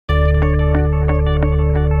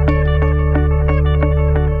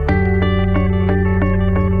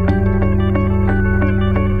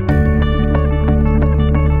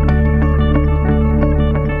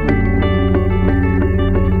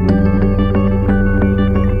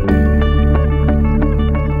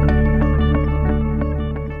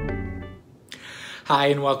Hi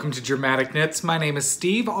and welcome to Dramatic Knits. My name is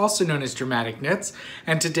Steve, also known as Dramatic Knits,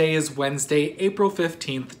 and today is Wednesday, April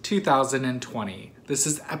 15th, 2020. This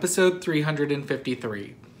is episode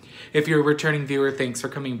 353. If you're a returning viewer, thanks for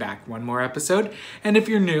coming back. One more episode. And if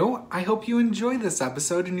you're new, I hope you enjoy this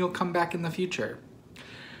episode and you'll come back in the future.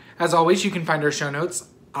 As always, you can find our show notes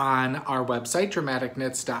on our website,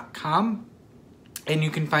 dramaticknits.com, and you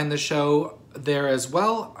can find the show there as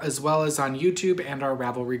well as on YouTube and our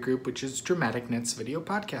Ravelry group, which is Dramatic Knits Video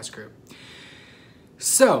Podcast Group.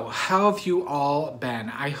 So, how have you all been?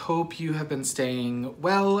 I hope you have been staying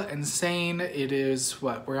well and sane. It is,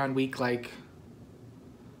 we're on week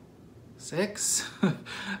 6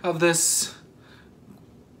 of this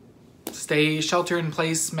stay shelter in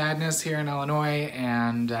place madness here in Illinois,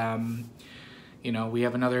 and we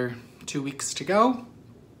have another 2 weeks to go.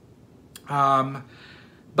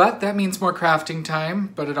 But that means more crafting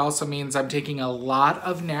time, but it also means I'm taking a lot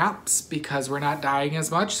of naps because we're not dying as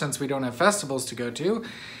much since we don't have festivals to go to.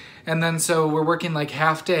 And then so we're working like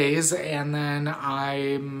half days, and then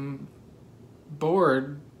I'm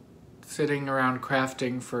bored sitting around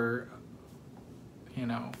crafting for,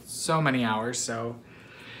 so many hours. So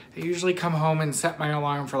I usually come home and set my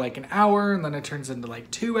alarm for like an hour, and then it turns into like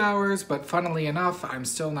 2 hours. But funnily enough, I'm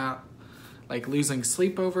still not like losing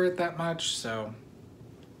sleep over it that much, so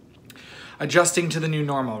adjusting to the new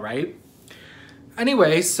normal, right?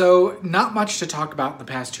 Anyway, so not much to talk about the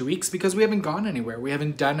past 2 weeks because we haven't gone anywhere. We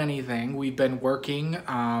haven't done anything. We've been working.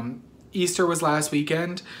 Easter was last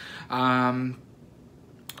weekend.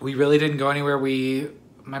 We really didn't go anywhere.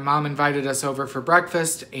 My mom invited us over for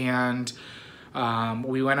breakfast, and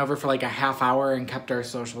we went over for like a half hour and kept our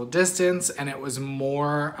social distance, and it was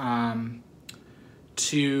more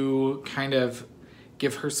to kind of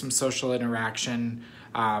give her some social interaction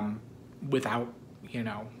without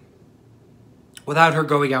her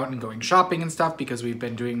going out and going shopping and stuff, because we've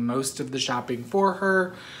been doing most of the shopping for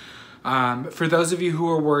her. For those of you who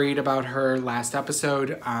are worried about her last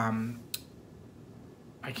episode, I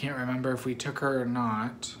can't remember if we took her or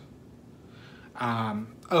not.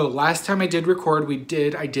 Last time I did record,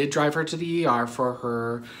 I did drive her to the ER for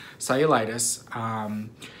her cellulitis.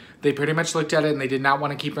 They pretty much looked at it and they did not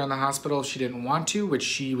want to keep her in the hospital if she didn't want to, which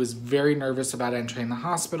she was very nervous about entering the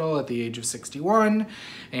hospital at the age of 61.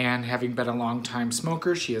 And having been a long time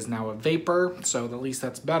smoker, she is now a vapor, so at least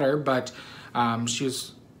that's better. But she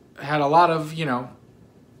had a lot of,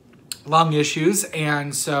 lung issues.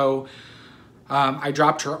 And so I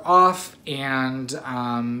dropped her off, and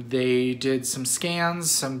they did some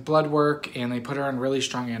scans, some blood work, and they put her on really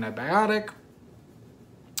strong antibiotic.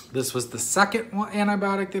 This was the second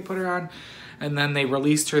antibiotic they put her on, and then they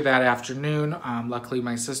released her that afternoon. Luckily,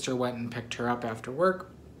 my sister went and picked her up after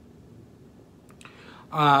work.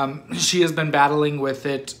 She has been battling with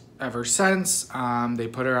it ever since. They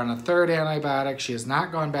put her on a third antibiotic. She has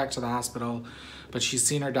not gone back to the hospital, but she's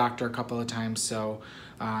seen her doctor a couple of times, so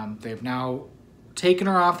they've now taken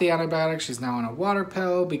her off the antibiotic. She's now on a water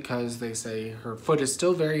pill because they say her foot is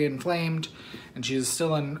still very inflamed and she's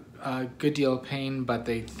still in a good deal of pain, but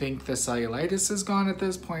they think the cellulitis is gone at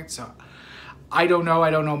this point. So I don't know. I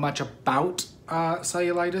don't know much about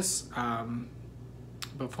cellulitis,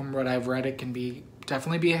 but from what I've read, it can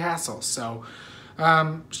definitely be a hassle. So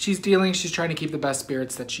she's trying to keep the best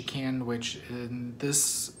spirits that she can, which in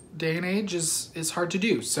this day and age is hard to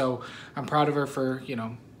do. So I'm proud of her for,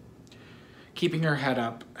 keeping her head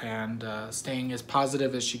up and staying as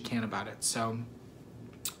positive as she can about it. So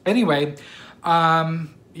anyway, and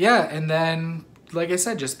then, like I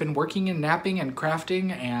said, just been working and napping and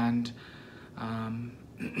crafting, and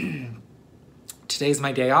today's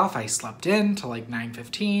my day off. I slept in till like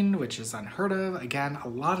 9:15, which is unheard of. Again, a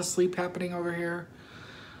lot of sleep happening over here.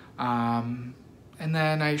 And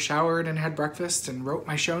then I showered and had breakfast and wrote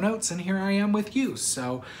my show notes, and here I am with you.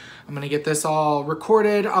 So I'm going to get this all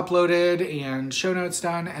recorded, uploaded, and show notes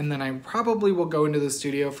done, and then I probably will go into the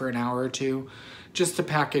studio for an hour or two just to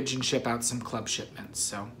package and ship out some club shipments.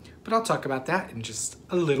 So, but I'll talk about that in just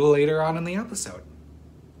a little later on in the episode.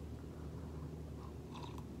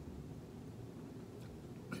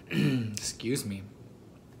 Excuse me.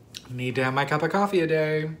 Need to have my cup of coffee a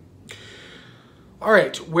day. All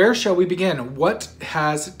right, where shall we begin? What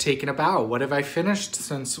has taken a bow? What have I finished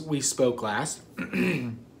since we spoke last?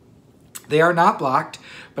 They are not blocked,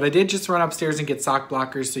 but I did just run upstairs and get sock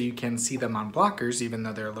blockers so you can see them on blockers, even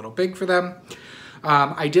though they're a little big for them.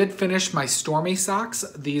 I did finish my Stormy socks.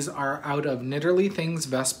 These are out of Knitterly Things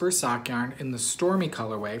Vesper sock yarn in the Stormy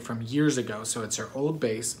colorway from years ago, so it's her old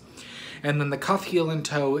base. And then the cuff, heel, and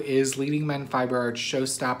toe is Leading Men Fiber Arts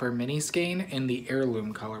Showstopper Mini Skein in the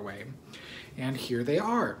Heirloom colorway. And here they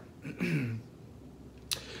are.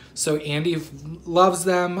 So Andy loves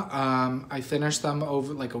them. I finished them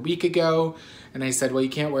over like a week ago, and I said, well, you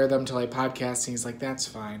can't wear them till I podcast, and he's like, that's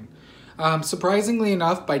fine. Surprisingly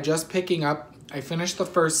enough, by just picking up, I finished the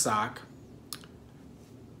first sock.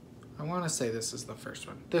 I want to say this is the first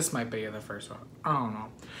one. This might be the first one. I don't know.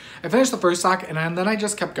 I finished the first sock, and then I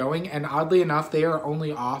just kept going, and oddly enough, they are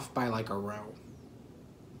only off by like a row.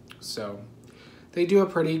 So they do a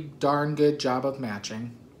pretty darn good job of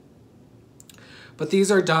matching. But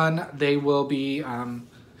these are done. They will be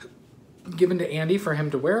given to Andy for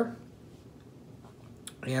him to wear.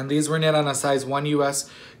 And these were knit on a size 1 US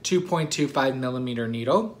 2.25 millimeter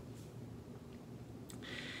needle.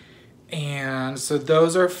 And so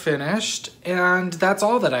those are finished. And that's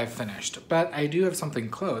all that I've finished. But I do have something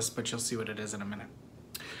close, but you'll see what it is in a minute.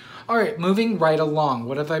 All right, moving right along.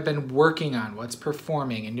 What have I been working on? What's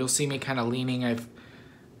performing? And you'll see me kind of leaning. I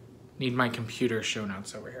need my computer show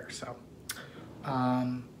notes over here. So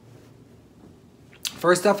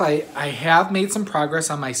first off, I have made some progress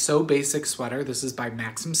on my So Basic sweater. This is by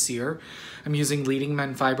Maxim Sear. I'm using Leading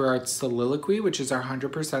Men Fiber Arts Soliloquy, which is our 100%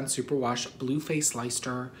 superwash blue face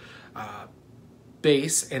Leicester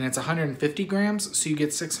base, and it's 150 grams, so you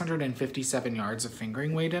get 657 yards of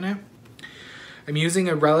fingering weight in it. I'm using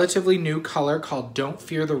a relatively new color called Don't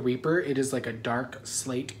Fear the Reaper. It is like a dark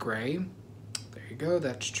slate gray. There you go,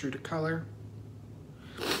 that's true to color.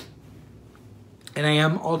 And I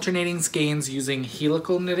am alternating skeins using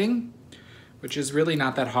helical knitting, which is really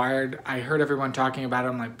not that hard. I heard everyone talking about it.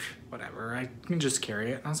 I'm like, whatever, I can just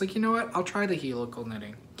carry it. And I was like, you know what? I'll try the helical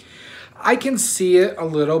knitting. I can see it a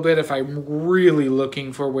little bit if I'm really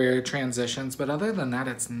looking for where it transitions, but other than that,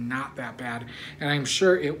 it's not that bad. And I'm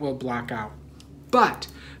sure it will block out. But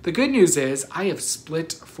the good news is I have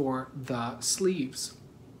split for the sleeves.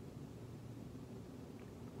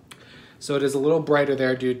 So it is a little brighter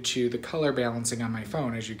there due to the color balancing on my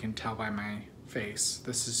phone, as you can tell by my face.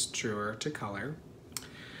 This is truer to color.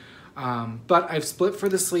 But I've split for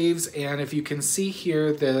the sleeves, and if you can see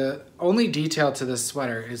here, the only detail to this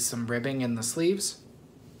sweater is some ribbing in the sleeves.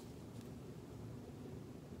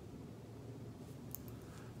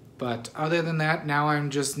 But other than that, now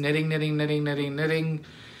I'm just knitting, knitting, knitting, knitting, knitting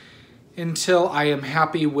until I am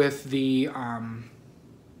happy with the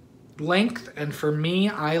length. And for me,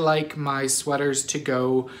 I like my sweaters to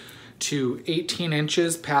go to 18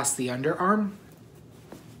 inches past the underarm.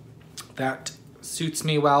 That suits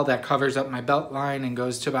me well. That covers up my belt line and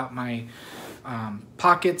goes to about my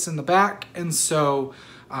pockets in the back. And so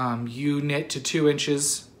you knit to 2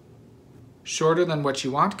 inches shorter than what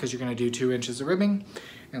you want, because you're going to do 2 inches of ribbing.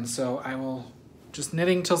 And so I will just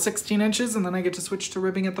knitting till 16 inches, and then I get to switch to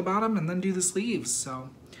ribbing at the bottom and then do the sleeves. So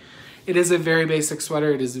it is a very basic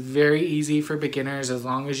sweater. It is very easy for beginners as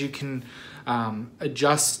long as you can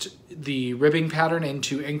adjust the ribbing pattern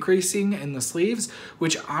into increasing in the sleeves,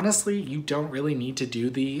 which honestly, you don't really need to do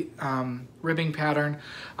the ribbing pattern.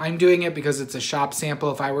 I'm doing it because it's a shop sample.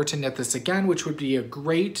 If I were to knit this again, which would be a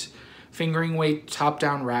great fingering weight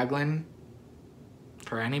top-down raglan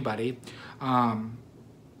for anybody,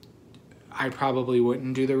 I probably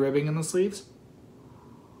wouldn't do the ribbing in the sleeves.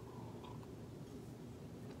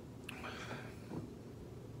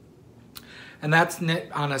 And that's knit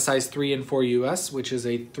on a size 3 and 4 US, which is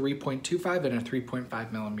a 3.25 and a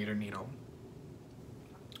 3.5 millimeter needle.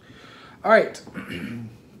 All right, and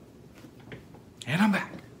I'm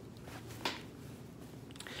back.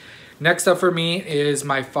 Next up for me is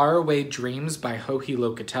my Faraway Dreams by Joji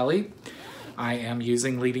Locatelli. I am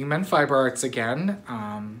using Leading Men Fiber Arts again.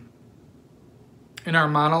 In our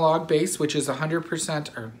monologue base, which is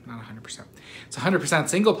 100%, or not 100%, it's 100%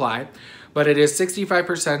 single ply, but it is 65%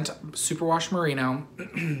 superwash merino,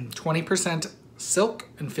 20% silk,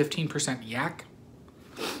 and 15% yak.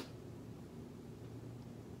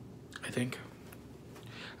 I think.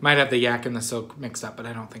 I might have the yak and the silk mixed up, but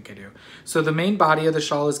I don't think I do. So the main body of the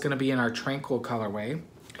shawl is going to be in our Tranquil colorway.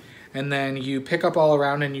 And then you pick up all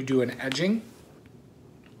around and you do an edging.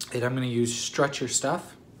 And I'm going to use Stretch Your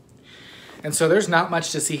Stuff. And so there's not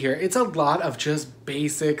much to see here. It's a lot of just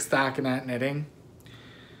basic stockinette knitting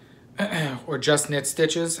or just knit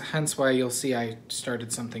stitches, hence why you'll see I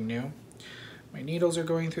started something new. My needles are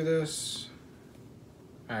going through this.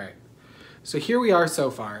 All right, so here we are so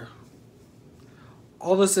far.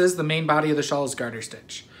 All this is, the main body of the shawl is garter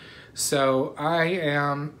stitch. So I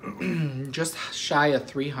am just shy of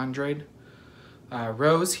 300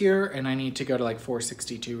 rows here, and I need to go to like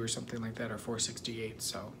 462 or something like that, or 468,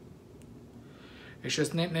 so. It's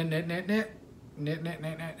just knit, knit, knit, knit, knit, knit, knit,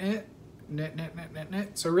 knit, knit, knit, knit, knit, knit, knit,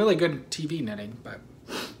 knit. So really good TV knitting, but.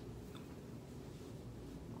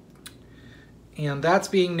 And that's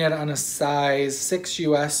being knit on a size 6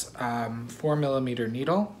 US 4mm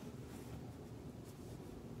needle.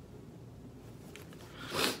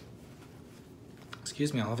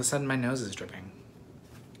 Excuse me, all of a sudden my nose is dripping.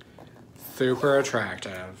 Super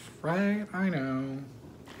attractive, right? I know.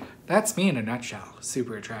 That's me in a nutshell.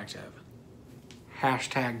 Super attractive.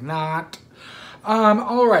 Hashtag not.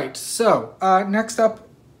 All right, so next up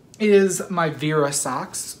is my Vera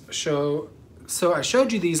socks. So I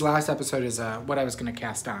showed you these last episode as what I was going to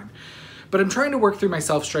cast on. But I'm trying to work through my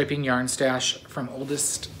self-striping yarn stash from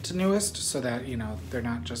oldest to newest so that, you know, they're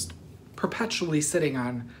not just perpetually sitting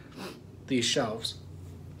on these shelves.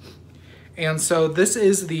 And so this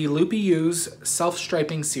is the Loopy U's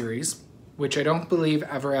self-striping series, which I don't believe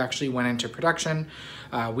ever actually went into production.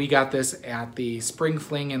 We got this at the Spring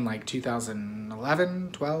Fling in like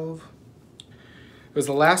 2011, 12. It was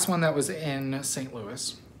the last one that was in St.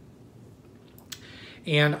 Louis.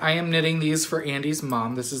 And I am knitting these for Andy's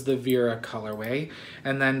mom. This is the Vera colorway.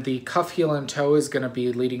 And then the cuff, heel, and toe is going to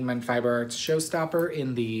be Leading Men Fiber Arts Showstopper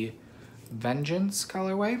in the Vengeance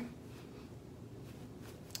colorway.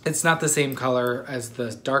 It's not the same color as the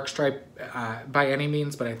dark stripe by any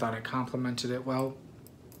means, but I thought it complemented it well.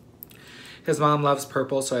 His mom loves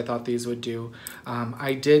purple, so I thought these would do.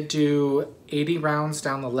 I did do 80 rounds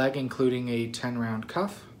down the leg, including a 10-round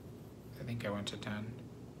cuff. I think I went to 10.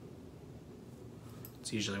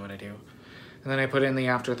 It's usually what I do. And then I put in the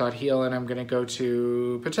afterthought heel, and I'm going to go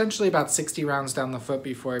to potentially about 60 rounds down the foot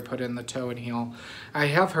before I put in the toe and heel. I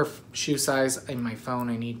have her shoe size in my phone.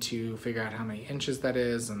 I need to figure out how many inches that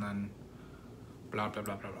is, and then blah, blah,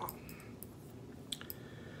 blah, blah, blah.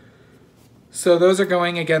 So those are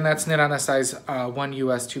going, again, that's knit on a size 1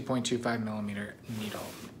 US 2.25mm needle.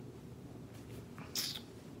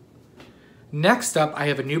 Next up, I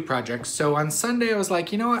have a new project. So on Sunday, I was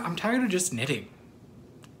like, you know what? I'm tired of just knitting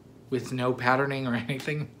with no patterning or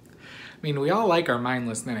anything. I mean, we all like our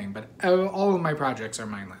mindless knitting, but all of my projects are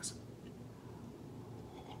mindless.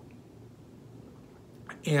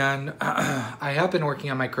 And I have been working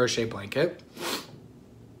on my crochet blanket.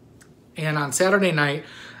 And on Saturday night,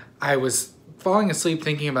 I was falling asleep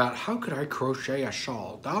thinking about how could I crochet a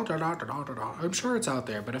shawl? Da, da, da, da, da, da, da. I'm sure it's out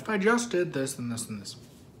there, but if I just did this and this and this.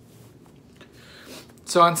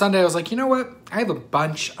 So on Sunday, I was like, you know what? I have a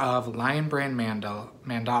bunch of Lion Brand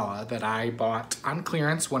mandala that I bought on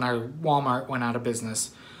clearance when our Walmart went out of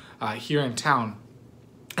business here in town.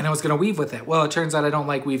 And I was going to weave with it. Well, it turns out I don't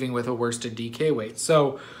like weaving with a worsted DK weight.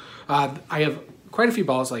 So I have quite a few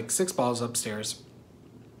balls, like 6 balls upstairs,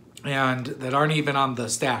 and that aren't even on the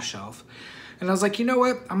stash shelf. And I was like, you know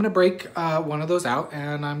what? I'm going to break one of those out,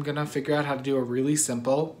 and I'm going to figure out how to do a really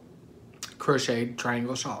simple crocheted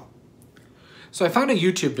triangle shawl. So I found a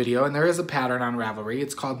YouTube video, and there is a pattern on Ravelry.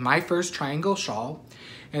 It's called My First Triangle Shawl,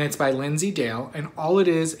 and it's by Lindsay Dale, and all it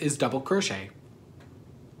is double crochet.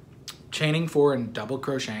 Chaining 4 and double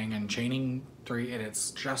crocheting and chaining 3, and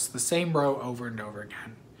it's just the same row over and over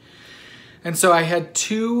again. And so I had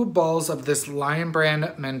 2 balls of this Lion Brand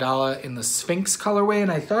mandala in the Sphinx colorway, and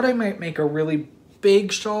I thought I might make a really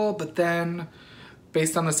big shawl, but then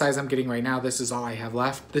based on the size I'm getting right now, this is all I have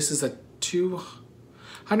left. This is a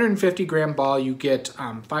 250 gram ball. You get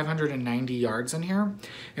 590 yards in here,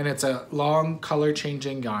 and it's a long color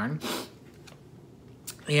changing yarn.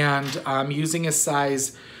 And I'm using a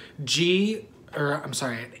size H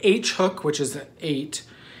hook, which is 8.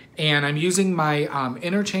 And I'm using my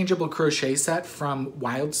interchangeable crochet set from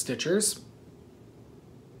Wild Stitchers.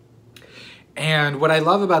 And what I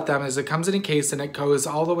love about them is it comes in a case and it goes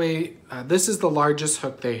all the way, this is the largest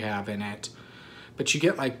hook they have in it. But you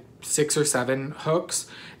get like 6 or 7 hooks,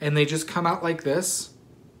 and they just come out like this.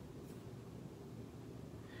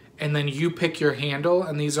 And then you pick your handle,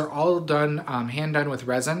 and these are all done, hand done with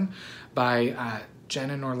resin by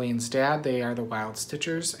Jen and Orlean's dad. They are the Wild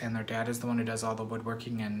Stitchers, and their dad is the one who does all the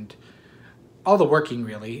woodworking and all the working,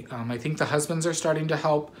 really. I think the husbands are starting to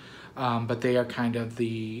help, but they are kind of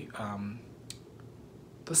the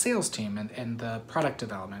sales team and the product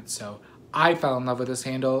development. So I fell in love with this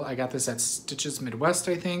handle. I got this at Stitches Midwest,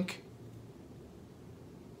 I think,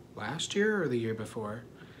 last year or the year before.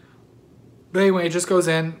 But anyway, it just goes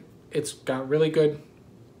in. It's got really good,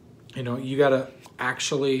 you know, you gotta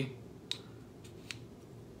actually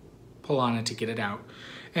pull on it to get it out.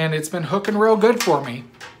 And it's been hooking real good for me.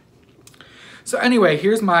 So anyway,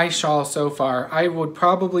 here's my shawl so far. I would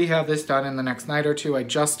probably have this done in the next night or 2. I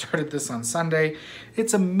just started this on Sunday.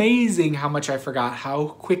 It's amazing how much I forgot how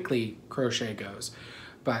quickly crochet goes.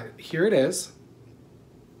 But here it is.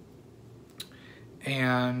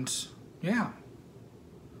 And yeah.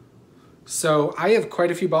 So I have quite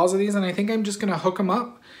a few balls of these, and I think I'm just gonna hook them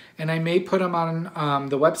up And I may put them on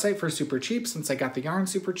the website for super cheap since I got the yarn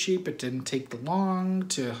super cheap. It didn't take long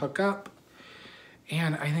to hook up.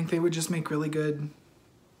 And I think they would just make really good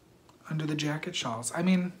under the jacket shawls. I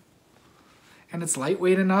mean, and it's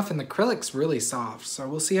lightweight enough and the acrylic's really soft. So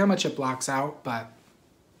we'll see how much it blocks out, but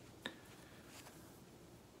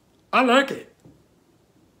I like it.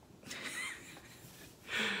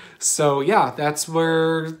 So yeah, that's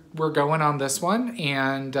where we're going on this one.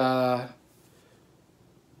 And yeah.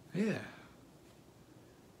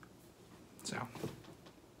 So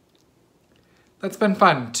that's been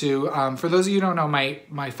fun to, for those of you who don't know,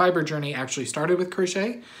 my fiber journey actually started with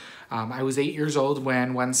crochet. I was 8 years old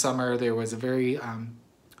when one summer there was a very,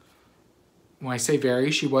 when I say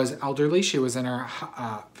very, she was elderly. She was in her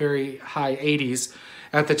very high 80s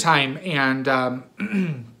at the time. And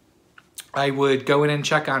I would go in and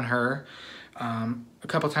check on her a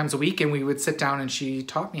couple times a week, and we would sit down and she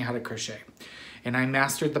taught me how to crochet. And I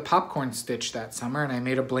mastered the popcorn stitch that summer, and I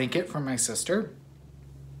made a blanket for my sister.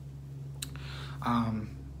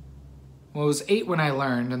 Well, it was 8 when I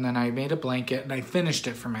learned, and then I made a blanket and I finished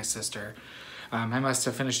it for my sister. I must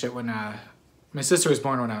have finished it when my sister was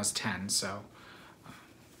born when I was 10, so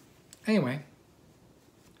anyway,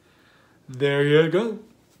 there you go.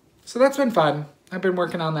 So that's been fun. I've been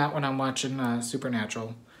working on that when I'm watching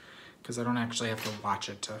Supernatural, because I don't actually have to watch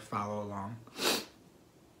it to follow along.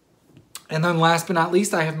 And then last but not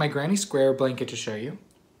least, I have my Granny Square blanket to show you.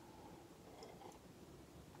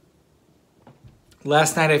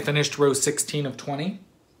 Last night I finished row 16 of 20.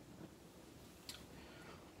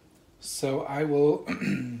 So I will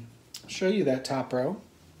show you that top row.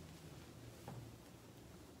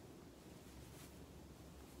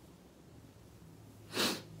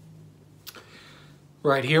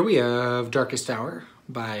 Right here we have Darkest Hour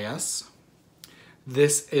by us.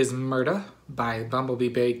 This is Murda by Bumblebee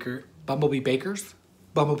Bakers. Now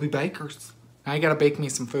you gotta bake me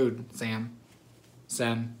some food, Sam,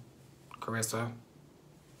 Sen, Carissa.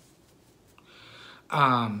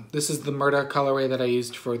 This is the Murda colorway that I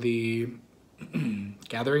used for the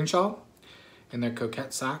gathering shawl in their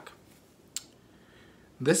coquette sock.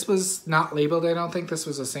 This was not labeled. I don't think this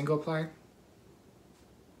was a single ply.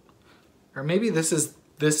 Or maybe this is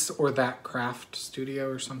this or that craft studio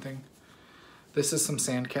or something. This is some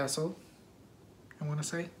Sandcastle, I want to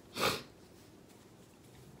say.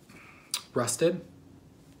 Rusted.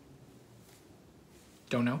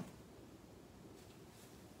 Don't know.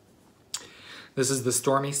 This is the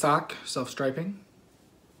Stormy sock, self-striping.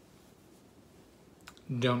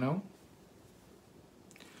 Don't know.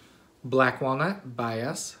 Black Walnut by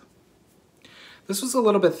us. This was a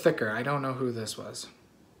little bit thicker. I don't know who this was.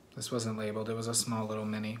 This wasn't labeled. It was a small little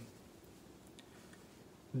mini.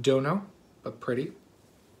 Don't know, but pretty.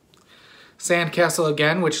 Sandcastle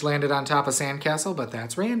again, which landed on top of Sandcastle, but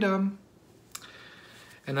that's random.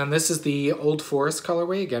 And then this is the Old Forest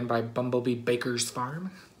colorway, again by Bumblebee Baker's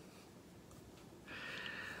Farm.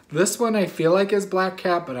 This one I feel like is Black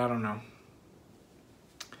Cat, but I don't know.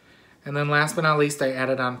 And then last but not least, I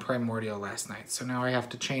added on Primordial last night. So now I have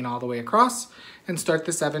to chain all the way across and start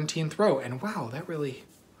the 17th row. And wow, that really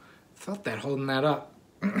felt that holding that up.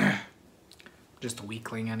 Just a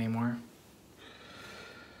weakling anymore.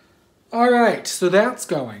 All right, so that's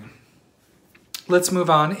going. Let's move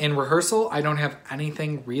on. In rehearsal, I don't have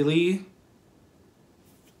anything really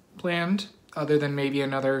planned other than maybe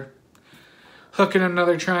another hook and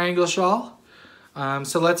another triangle shawl.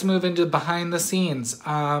 So let's move into behind the scenes.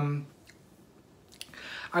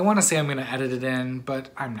 I want to say I'm going to edit it in, but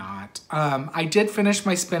I'm not. I did finish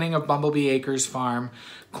my spinning of Bumblebee Acres Farm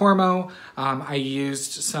Cormo. I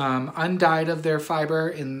used some undyed of their fiber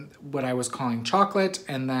in what I was calling chocolate,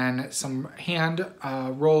 and then some hand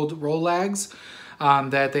rolled roll lags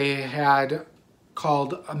that they had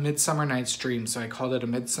called A Midsummer Night's Dream. So I called it A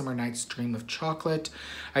Midsummer Night's Dream of Chocolate.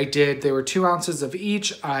 There were 2 ounces of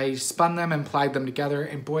each. I spun them and plied them together,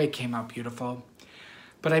 and boy, it came out beautiful.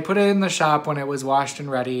 But I put it in the shop when it was washed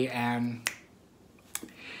and ready, and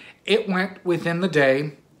it went within the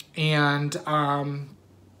day. And I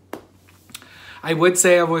would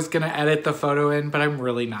say I was going to edit the photo in, but I'm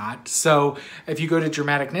really not. So if you go to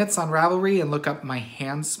Dramatic Knits on Ravelry and look up my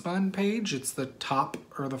hand spun page, it's the top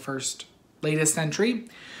or the first latest entry.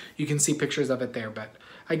 You can see pictures of it there. But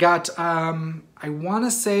I got, I want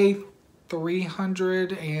to say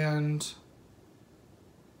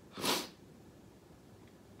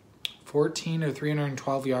 314 or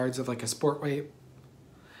 312 yards of like a sport weight.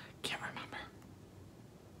 Can't remember.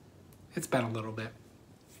 It's been a little bit.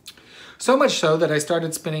 So much so that I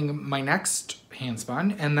started spinning my next hand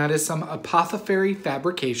spun, and that is some Apothecary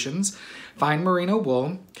Fabrications fine merino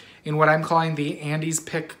wool in what I'm calling the Andy's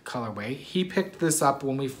Pick colorway. He picked this up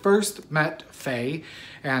when we first met Faye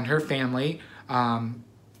and her family.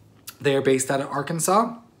 They are based out of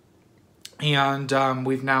Arkansas, and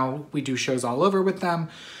we do shows all over with them.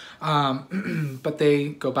 But they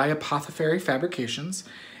go by Apothecary Fabrications,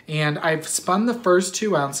 and I've spun the first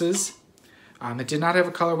 2 ounces. It did not have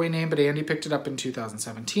a colorway name, but Andy picked it up in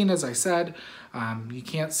 2017, as I said. You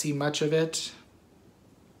can't see much of it,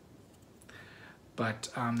 but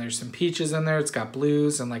there's some peaches in there. It's got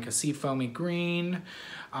blues and like a sea foamy green.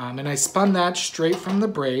 And I spun that straight from the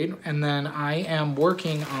braid, and then I am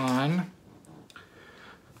working on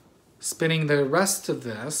spinning the rest of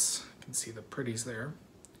this. You can see the pretties there.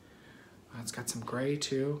 It's got some gray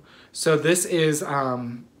too. So this is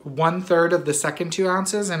 1/3 of the second 2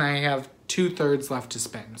 ounces, and I have 2/3 left to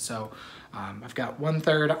spin. So I've got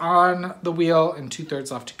 1/3 on the wheel and 2/3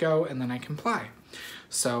 left to go, and then I can ply.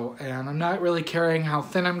 So, and I'm not really caring how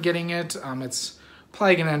thin I'm getting it. It's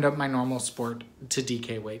probably gonna end up my normal sport to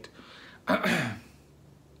DK weight.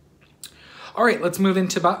 All right, let's move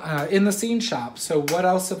into in the scene shop. So what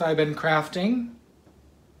else have I been crafting?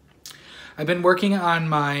 I've been working on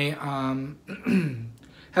my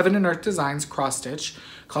Heaven and Earth Designs cross stitch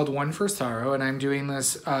called One for Sorrow, and I'm doing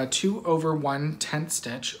this 2/1 10th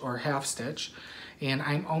stitch or half stitch, and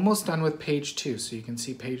I'm almost done with page 2. So you can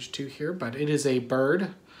see page 2 here, but it is a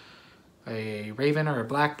bird, a raven or a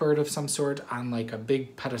blackbird of some sort on like a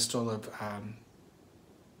big pedestal of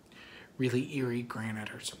really eerie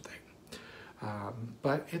granite or something.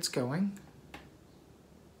 But it's going.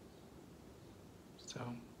 So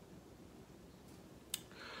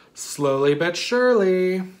slowly but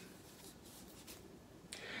surely.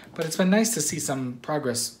 But it's been nice to see some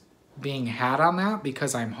progress being had on that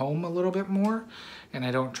because I'm home a little bit more and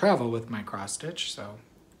I don't travel with my cross stitch. So,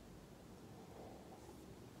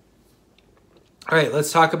 all right,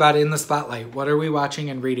 let's talk about In the Spotlight. What are we watching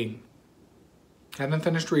and reading? Haven't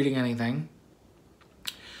finished reading anything,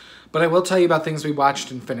 but I will tell you about things we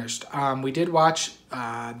watched and finished. We did watch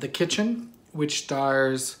The Kitchen, which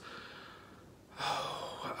stars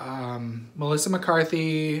Melissa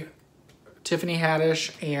McCarthy, Tiffany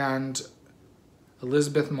Haddish, and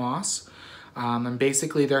Elizabeth Moss. And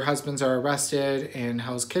basically their husbands are arrested in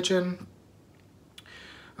Hell's Kitchen.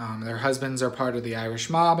 Their husbands are part of the Irish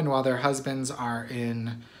mob, and while their husbands are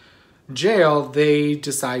in jail, they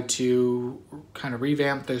decide to kind of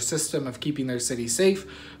revamp their system of keeping their city safe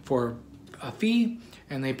for a fee,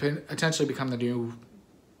 and they potentially become the new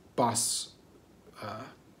boss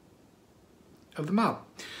of the mob.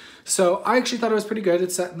 So I actually thought it was pretty good.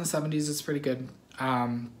 It's set in the 70s. It's pretty good.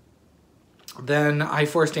 Then I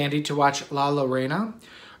forced Andy to watch La Llorona.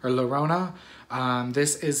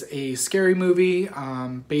 This is a scary movie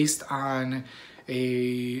based on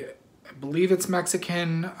I believe it's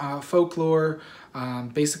Mexican folklore.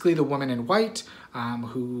 Basically the woman in white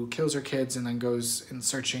who kills her kids and then goes in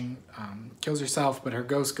searching, kills herself, but her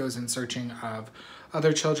ghost goes in searching of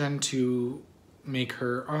other children to make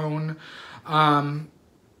her own.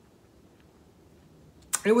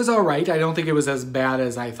 It was all right. I don't think it was as bad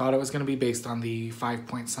as I thought it was going to be based on the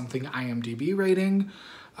 5-point-something IMDb rating.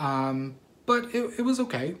 But it was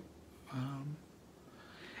okay.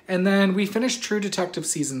 And then we finished True Detective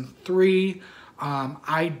Season 3.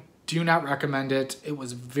 I do not recommend it. It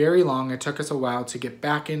was very long. It took us a while to get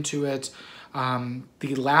back into it.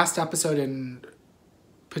 The last episode in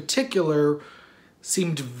particular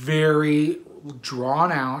seemed very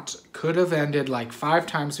drawn out. Could have ended like 5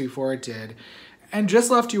 times before it did. And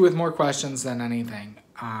just left you with more questions than anything.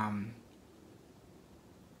 I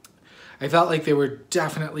felt like they were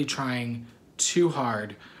definitely trying too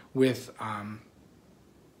hard with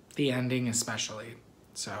the ending especially.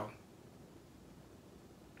 So,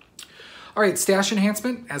 all right, stash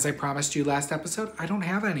enhancement. As I promised you last episode, I don't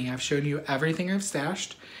have any. I've shown you everything I've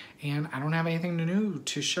stashed, and I don't have anything new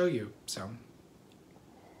to show you. So,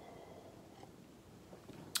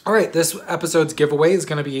 all right, this episode's giveaway is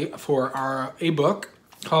going to be for a book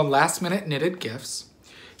called Last Minute Knitted Gifts.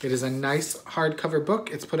 It is a nice hardcover book.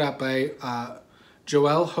 It's put out by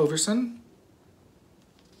Joelle Hoverson.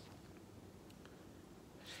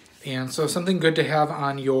 And so something good to have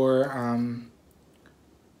on your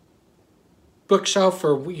bookshelf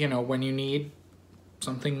for, you know, when you need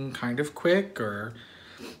something kind of quick or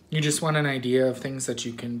you just want an idea of things that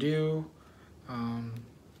you can do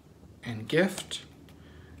and gift.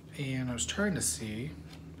 And I was trying to see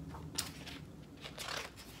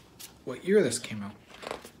what year this came out.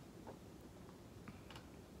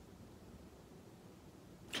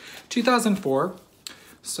 2004.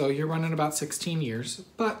 So you're running about 16 years,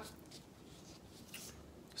 but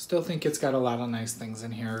still think it's got a lot of nice things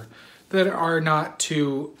in here that are not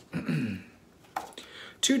too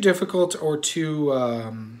too difficult or too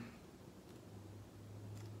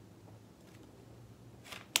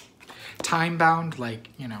time bound, like,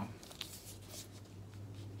 you know,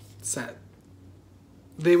 set.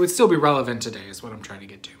 They would still be relevant today is what I'm trying to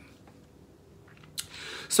get to.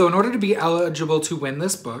 So in order to be eligible to win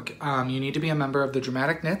this book, you need to be a member of the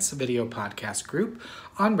Dramatic Knits video podcast group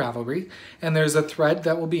on Ravelry. And there's a thread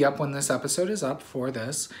that will be up when this episode is up for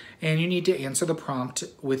this. And you need to answer the prompt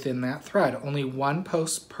within that thread. Only one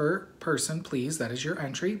post per person, please. That is your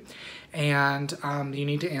entry. And you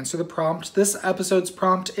need to answer the prompt. This episode's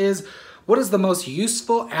prompt is, what is the most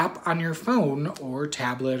useful app on your phone or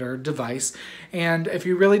tablet or device? And if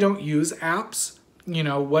you really don't use apps, you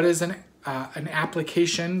know, what is an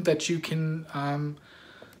application that you can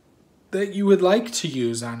that you would like to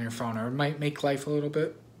use on your phone, or might make life a little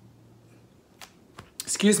bit,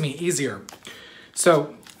 easier.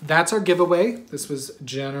 So that's our giveaway. This was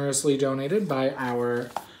generously donated by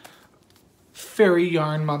our fairy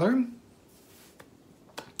yarn mother.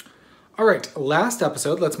 All right, last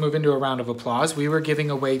episode, let's move into a round of applause. We were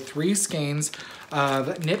giving away 3 skeins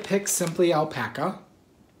of Knit Picks Simply Alpaca.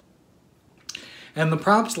 And the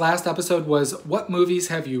prompt last episode was, what movies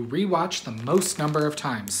have you rewatched the most number of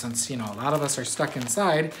times? Since, you know, a lot of us are stuck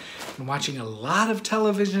inside and watching a lot of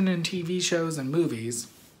television and TV shows and movies.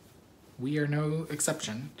 We are no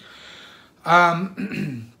exception.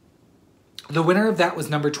 The winner of that was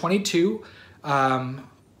number 22,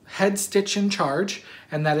 Head Stitch in Charge,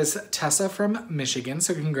 and that is Tessa from Michigan.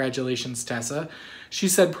 So congratulations, Tessa. She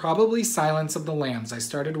said, probably Silence of the Lambs. I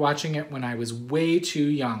started watching it when I was way too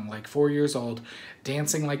young, like 4 years old,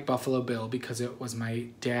 dancing like Buffalo Bill because it was my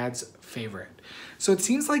dad's favorite. So it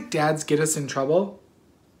seems like dads get us in trouble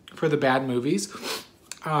for the bad movies.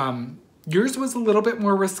 Yours was a little bit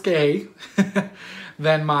more risque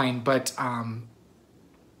than mine, but I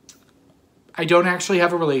don't actually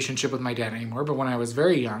have a relationship with my dad anymore, but when I was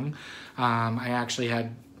very young, I actually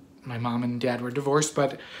had, my mom and dad were divorced,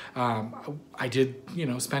 but I did, you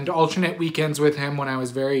know, spend alternate weekends with him when I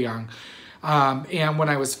was very young. And when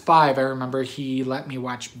I was 5, I remember he let me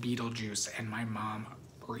watch Beetlejuice, and my mom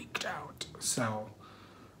freaked out. So,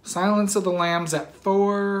 Silence of the Lambs at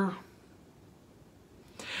 4.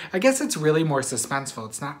 I guess it's really more suspenseful.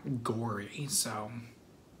 It's not gory, so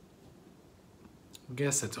I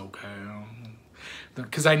guess it's okay.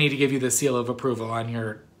 Because I need to give you the seal of approval on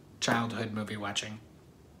your childhood movie watching.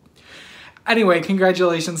 Anyway,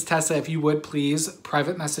 congratulations, Tessa. If you would please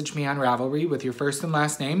private message me on Ravelry with your first and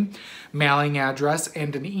last name, mailing address,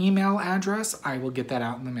 and an email address. I will get that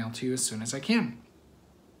out in the mail to you as soon as I can.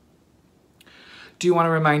 Do you want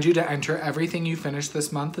to remind you to enter everything you finished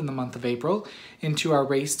this month in the month of April into our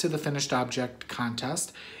Race to the Finished Object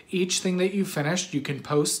contest. Each thing that you finished, you can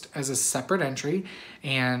post as a separate entry,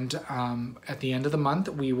 and at the end of the month,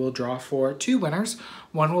 we will draw for 2 winners.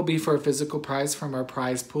 One will be for a physical prize from our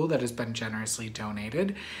prize pool that has been generously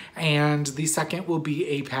donated, and the second will be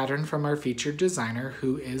a pattern from our featured designer,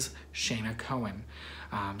 who is Shayna Cohen.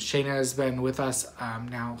 Shayna has been with us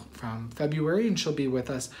now from February, and she'll be with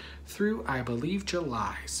us through, I believe,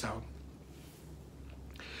 July. So,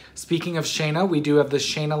 speaking of Shayna, we do have the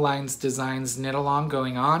Shayna Lines Designs Knit Along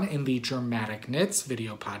going on in the Dramatic Knits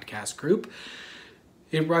video podcast group.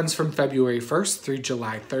 It runs from February 1st through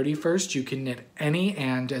July 31st. You can knit any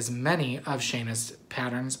and as many of Shayna's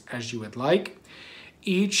patterns as you would like.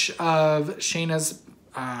 Each of Shayna's,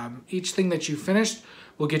 each thing that you finished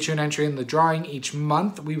will get you an entry in the drawing. Each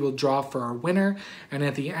month we will draw for our winner, and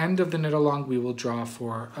at the end of the knit along we will draw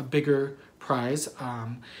for a bigger prize.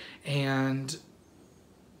 And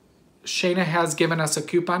Shayna has given us a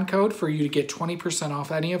coupon code for you to get 20%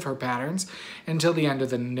 off any of her patterns until the end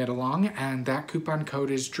of the knit along, and that coupon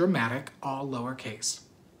code is dramatic, all lowercase.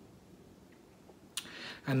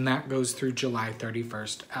 And that goes through July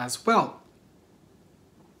 31st as well.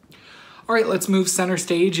 All right, let's move center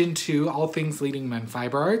stage into all things Leading Men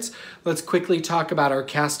Fiber Arts. Let's quickly talk about our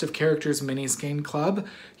Cast of Characters mini skein club.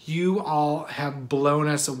 You all have blown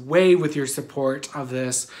us away with your support of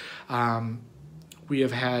this. We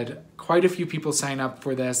have had quite a few people sign up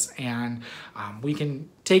for this, and we can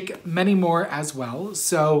take many more as well.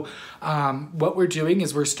 So what we're doing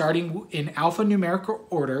is we're starting in alphanumerical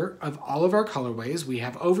order of all of our colorways. We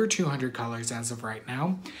have over 200 colors as of right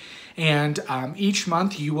now. And each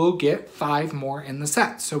month you will get 5 more in the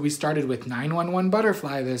set. So we started with 911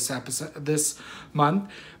 Butterfly this month.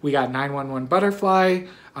 We got 911 Butterfly,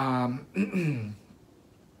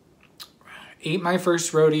 Ain't My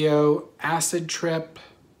First Rodeo, Acid Trip,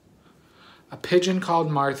 A Pigeon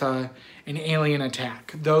Called Martha, and Alien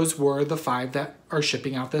Attack. Those were the 5 that are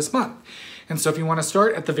shipping out this month. And so if you want to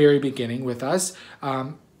start at the very beginning with us,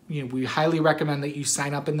 we highly recommend that you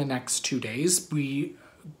sign up in the next 2 days. We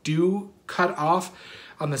do cut off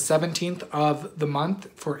on the 17th of the month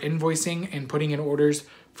for invoicing and putting in orders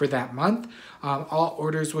for that month. All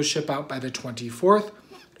orders will ship out by the 24th.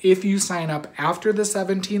 If you sign up after the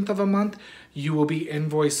 17th of a month, you will be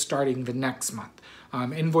invoiced starting the next month.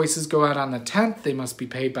 Invoices go out on the 10th. They must be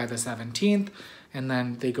paid by the 17th, and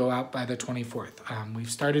then they go out by the 24th. We've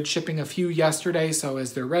started shipping a few yesterday, so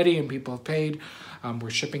as they're ready and people have paid, we're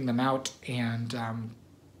shipping them out. And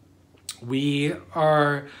we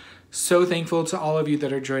are so thankful to all of you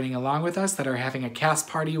that are joining along with us, that are having a cast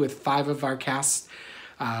party with 5 of our cast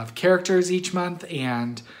of characters each month.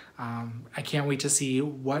 And I can't wait to see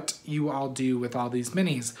what you all do with all these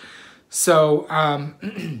minis. So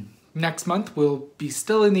next month we'll be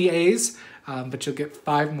still in the A's, but you'll get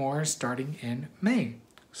 5 more starting in May.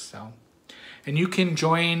 So, and you can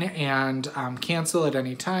join and cancel at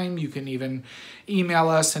any time. You can even email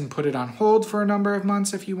us and put it on hold for a number of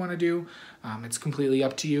months if you want to do. It's completely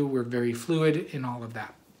up to you. We're very fluid in all of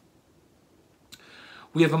that.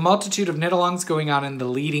 We have a multitude of knit-alongs going on in the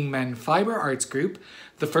Leading Men Fiber Arts group.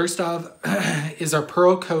 The first of is our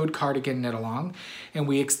Pearl Code Cardigan knit-along, and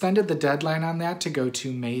we extended the deadline on that to go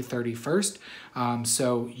to May 31st,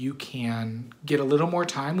 so you can get a little more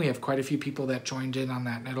time. We have quite a few people that joined in on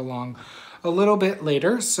that knit-along a little bit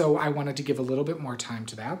later, so I wanted to give a little bit more time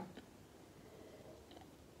to that.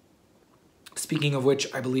 Speaking of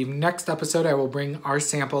which, I believe next episode I will bring our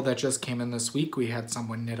sample that just came in this week. We had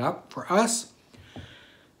someone knit up for us.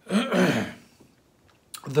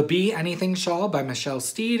 The Be Anything Shawl by Michelle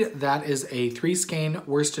Steed. That is a 3-skein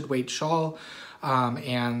worsted weight shawl,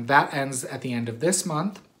 and that ends at the end of this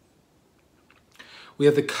month. We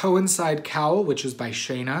have the Coincide Cowl, which is by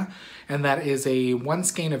Shayna, and that is a 1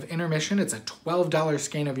 skein of intermission. It's a $12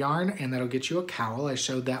 skein of yarn, and that'll get you a cowl. I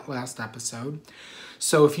showed that last episode.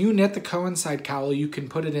 So if you knit the Coincide Cowl, you can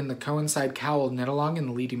put it in the Coincide Cowl knit-along in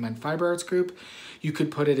the Leading Men Fiber Arts group. You could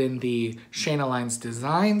put it in the Shayna Lines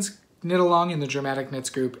Designs knit-along in the Dramatic Knits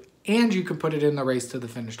group, and you could put it in the Race to the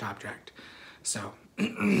Finished Object. So,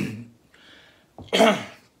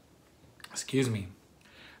 excuse me.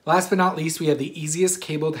 Last but not least, we have the Easiest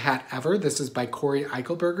Cabled Hat Ever. This is by Corey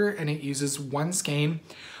Eichelberger, and it uses 1 skein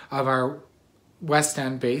of our West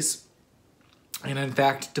End base. And in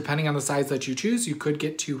fact, depending on the size that you choose, you could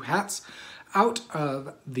get 2 hats out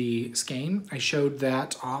of the skein. I showed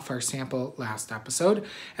that off our sample last episode,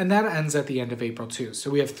 and that ends at the end of April too. So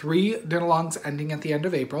we have 3 knit-alongs ending at the end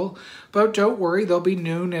of April, but don't worry, there'll be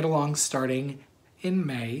new knit-alongs starting in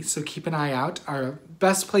May, so keep an eye out. Our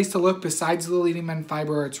best place to look besides the Leading Men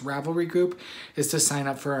Fiber Arts Ravelry group is to sign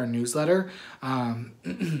up for our newsletter,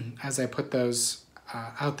 as I put those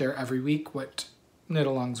out there every week, what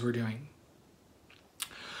knit-alongs we're doing.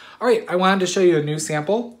 All right, I wanted to show you a new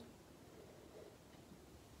sample.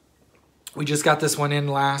 We just got this one in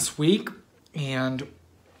last week, and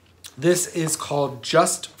this is called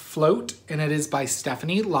Just Float, and it is by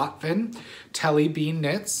Stephanie Lotvin, Telly Bean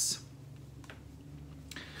Knits.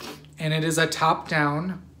 And it is a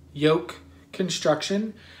top-down yoke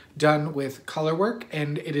construction done with color work,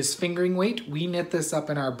 and it is fingering weight. We knit this up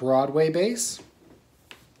in our Broadway base,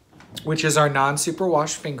 which is our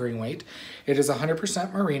non-superwash fingering weight. It is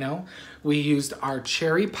 100% merino. We used our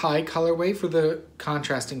Cherry Pie colorway for the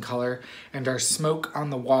contrasting color and our Smoke on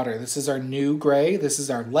the Water. This is our new gray. This is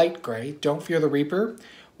our light gray. Don't Fear the Reaper.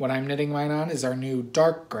 What I'm knitting mine on is our new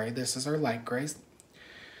dark gray. This is our light gray.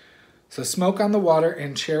 So Smoke on the Water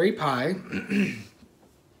and Cherry Pie.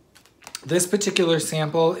 This particular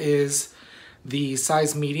sample is the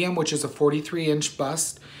size medium, which is a 43-inch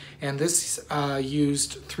bust. And this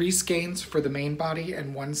used 3 skeins for the main body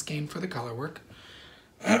and 1 skein for the color work.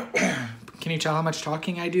 Can you tell how much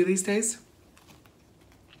talking I do these days?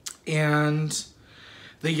 And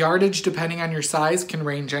the yardage, depending on your size, can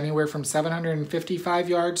range anywhere from 755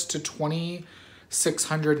 yards to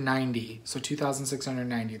 2,690. So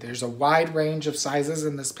 2,690. There's a wide range of sizes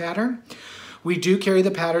in this pattern. We do carry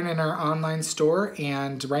the pattern in our online store,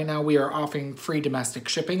 and right now we are offering free domestic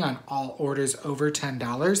shipping on all orders over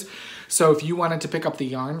 $10. So if you wanted to pick up the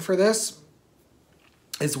yarn for this,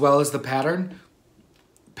 as well as the pattern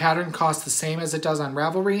costs the same as it does on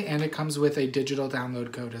Ravelry, and it comes with a digital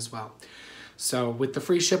download code as well. So with the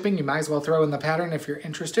free shipping, you might as well throw in the pattern if you're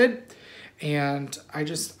interested. And I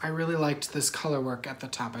really liked this color work at the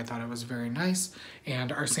top. I thought it was very nice,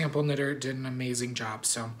 and our sample knitter did an amazing job.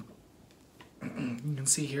 So you can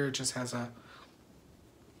see here it just has a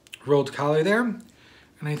rolled collar there,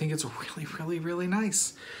 and I think it's really, really, really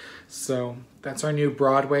nice. So that's our new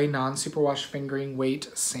Broadway non-superwash fingering weight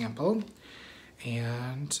sample.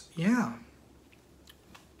 And yeah.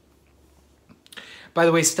 By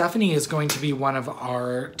the way, Stephanie is going to be one of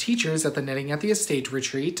our teachers at the Knitting at the Estate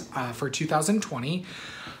retreat for 2020.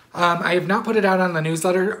 I have not put it out on the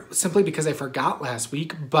newsletter simply because I forgot last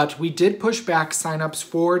week, but we did push back signups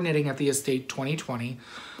for Knitting at the Estate 2020.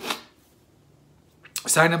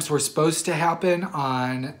 Signups were supposed to happen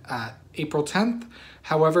on April 10th.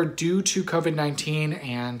 However, due to COVID-19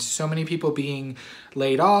 and so many people being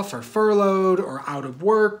laid off or furloughed or out of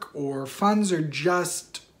work, or funds are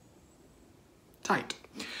just tight.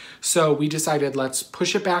 So we decided let's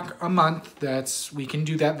push it back a month. We can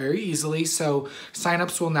do that very easily. So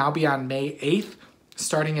signups will now be on May 8th,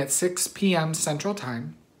 starting at 6 p.m. Central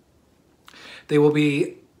Time. They will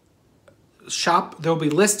be there'll be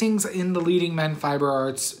listings in the Leading Men Fiber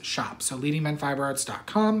Arts shop. So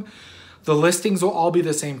leadingmenfiberarts.com. The listings will all be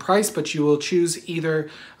the same price, but you will choose either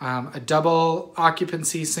a double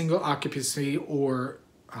occupancy, single occupancy, or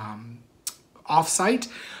off-site.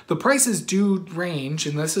 The prices do range,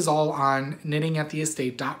 and this is all on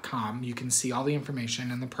knittingattheestate.com. You can see all the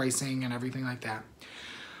information and the pricing and everything like that.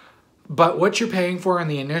 But what you're paying for in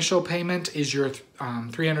the initial payment is your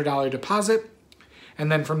 $300 deposit.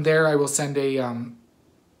 And then from there, I will send a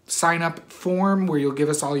sign-up form where you'll give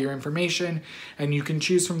us all your information, and you can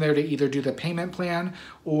choose from there to either do the payment plan,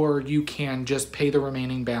 or you can just pay the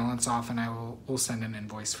remaining balance off, and we'll send an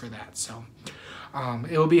invoice for that. So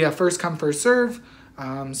it will be a first-come, first-serve.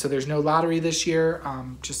 So there's no lottery this year.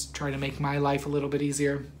 Just try to make my life a little bit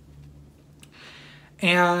easier.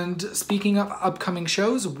 And speaking of upcoming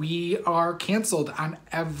shows, we are canceled on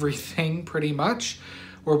everything pretty much.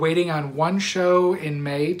 We're waiting on one show in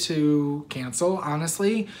May to cancel,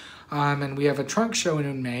 honestly. And we have a trunk show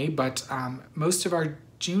in May, but most of our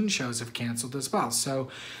June shows have canceled as well. So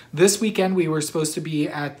this weekend we were supposed to be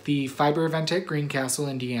at the fiber event at Greencastle,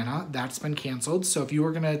 Indiana. That's been canceled. So if you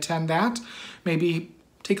were going to attend that, maybe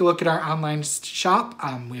take a look at our online shop.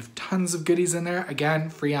 We have tons of goodies in there.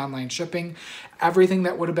 Again, free online shipping. Everything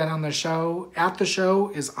that would have been on the show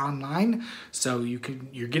is online. So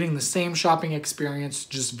you're getting the same shopping experience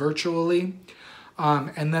just virtually.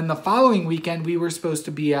 And then the following weekend, we were supposed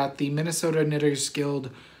to be at the Minnesota Knitters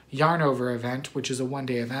Guild Yarn Over event, which is a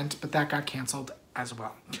one-day event, but that got canceled as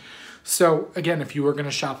well. So again, if you were going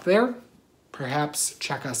to shop there, perhaps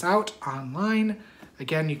check us out online.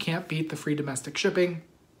 Again, you can't beat the free domestic shipping.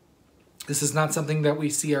 This is not something that we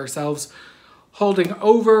see ourselves holding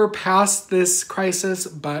over past this crisis,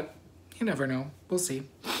 but you never know. We'll see.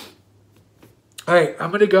 All right, I'm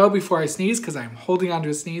going to go before I sneeze because I'm holding on to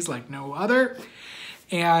a sneeze like no other.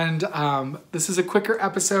 And this is a quicker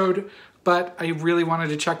episode, but I really wanted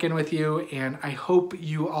to check in with you, and I hope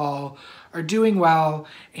you all are doing well,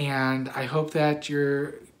 and I hope that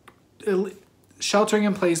you're sheltering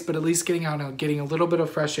in place, but at least getting out and getting a little bit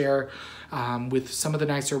of fresh air with some of the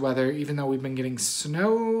nicer weather, even though we've been getting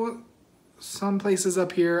snow some places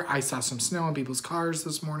up here. I saw some snow on people's cars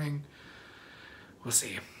this morning. We'll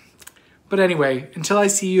see. But anyway, until I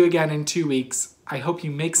see you again in 2 weeks, I hope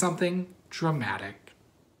you make something dramatic.